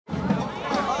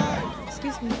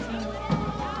Excuse me,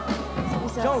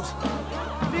 excuse us. Jones!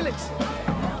 Felix!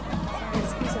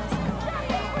 Excuse us.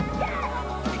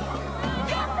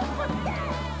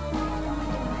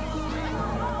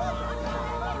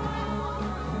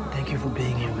 Thank you for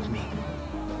being here with me.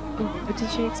 What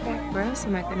did you expect? Where else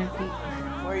am I gonna be?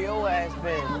 Where your ass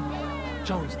been?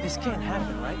 Jones, this can't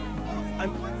happen, right?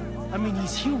 I mean,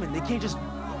 he's human. They can't just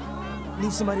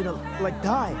need somebody to, like,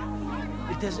 die.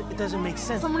 It doesn't make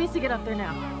sense. Someone needs to get up there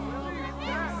now.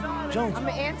 Jones. I'm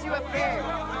gonna answer you up there.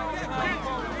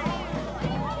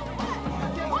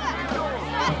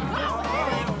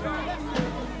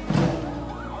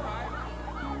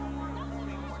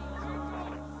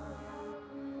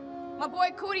 My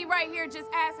boy Cootie right here just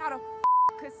asked how the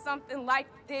could something like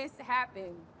this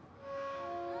happen.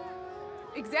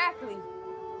 Exactly.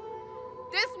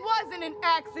 This wasn't an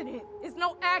accident. It's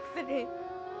no accident.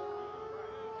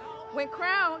 When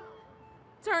Crown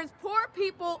turns poor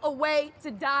people away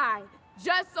to die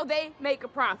just so they make a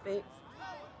profit.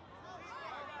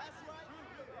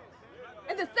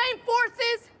 And the same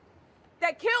forces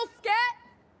that kill Scat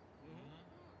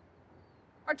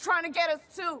are trying to get us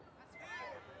too.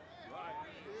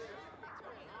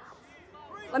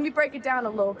 Let me break it down a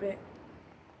little bit.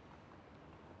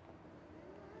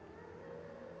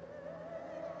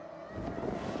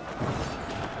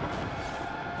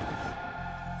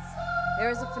 There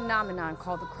is a phenomenon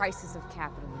called the crisis of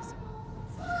capitalism.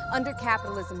 Under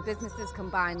capitalism, businesses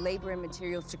combine labor and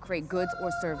materials to create goods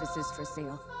or services for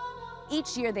sale.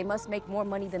 Each year, they must make more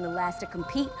money than the last to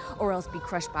compete or else be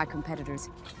crushed by competitors.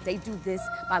 They do this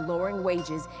by lowering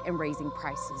wages and raising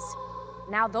prices.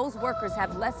 Now those workers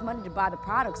have less money to buy the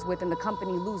products with and the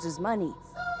company loses money.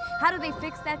 How do they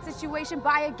fix that situation?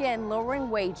 By, again, lowering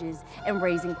wages and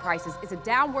raising prices. It's a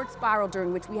downward spiral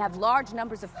during which we have large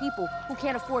numbers of people who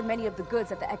can't afford many of the goods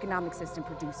that the economic system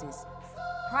produces.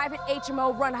 Private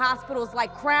HMO-run hospitals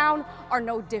like Crown are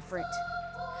no different.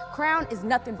 Crown is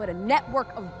nothing but a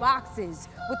network of boxes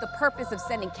with the purpose of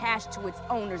sending cash to its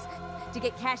owners. To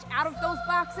get cash out of those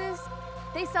boxes,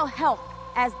 they sell health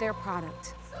as their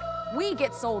product. We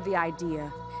get sold the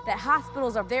idea that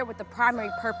hospitals are there with the primary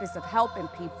purpose of helping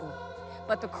people.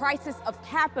 But the crisis of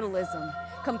capitalism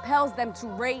compels them to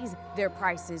raise their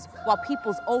prices while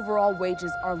people's overall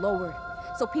wages are lowered.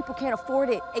 So people can't afford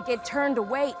it and get turned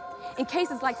away. In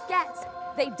cases like Scats,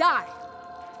 they die.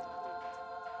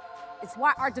 It's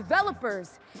why our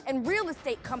developers and real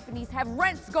estate companies have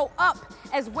rents go up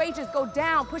as wages go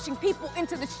down, pushing people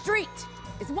into the street.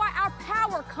 It's why our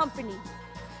power company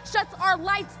shuts our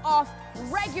lights off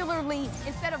regularly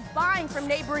instead of buying from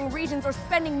neighboring regions or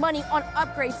spending money on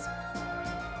upgrades.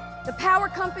 The power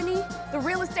company, the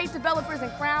real estate developers,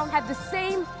 and Crown have the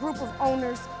same group of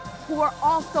owners who are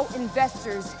also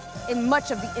investors in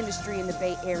much of the industry in the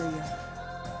Bay Area.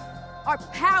 Our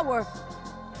power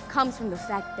comes from the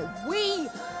fact that we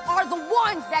are the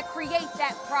ones that create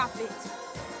that profit.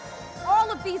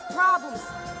 All of these problems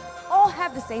all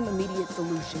have the same immediate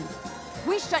solution.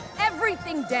 We shut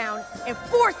everything down and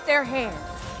force their hands.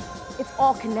 It's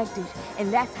all connected,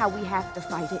 and that's how we have to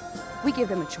fight it. We give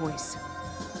them a choice.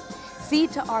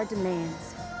 Cede to our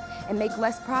demands and make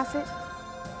less profit,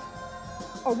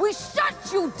 or we shut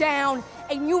you down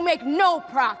and you make no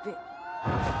profit.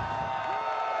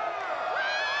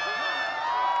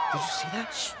 Did you see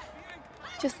that? Shh.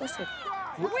 Just listen.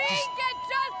 We get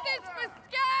justice for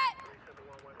Scat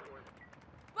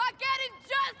by getting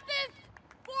justice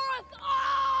for us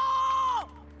all!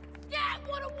 Scat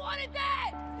would've wanted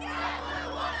that! Scat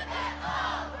would've wanted that!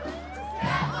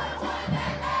 Scat would've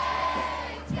wanted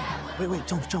that! Scat would've... Wait,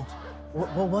 Jones.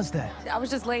 What was that? I was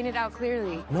just laying it out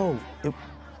clearly. No, it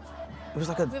was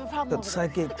like a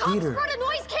Sidegate theater. Cops brought a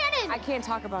noise cannon! I can't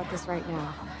talk about this right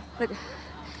now, but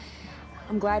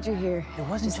I'm glad you're here. It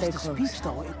wasn't Stay just a close. speech,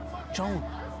 though. Joan.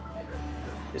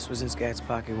 This was in Scat's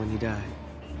pocket when he died.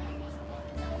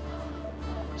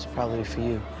 It's probably for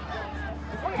you.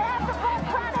 We have to call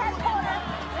Crown headquarters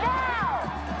now!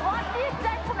 Block the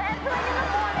exec from entering in the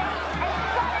morning and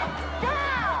shut it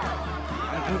down!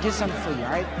 I'm gonna get something for you,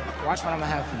 all right? Watch what I'm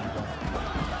gonna have for you, bro.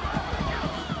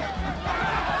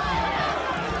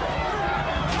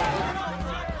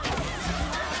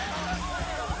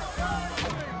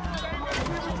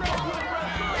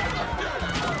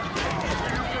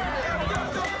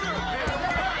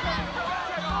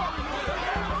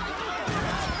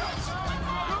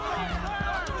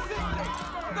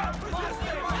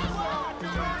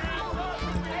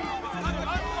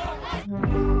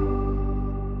 Thank you.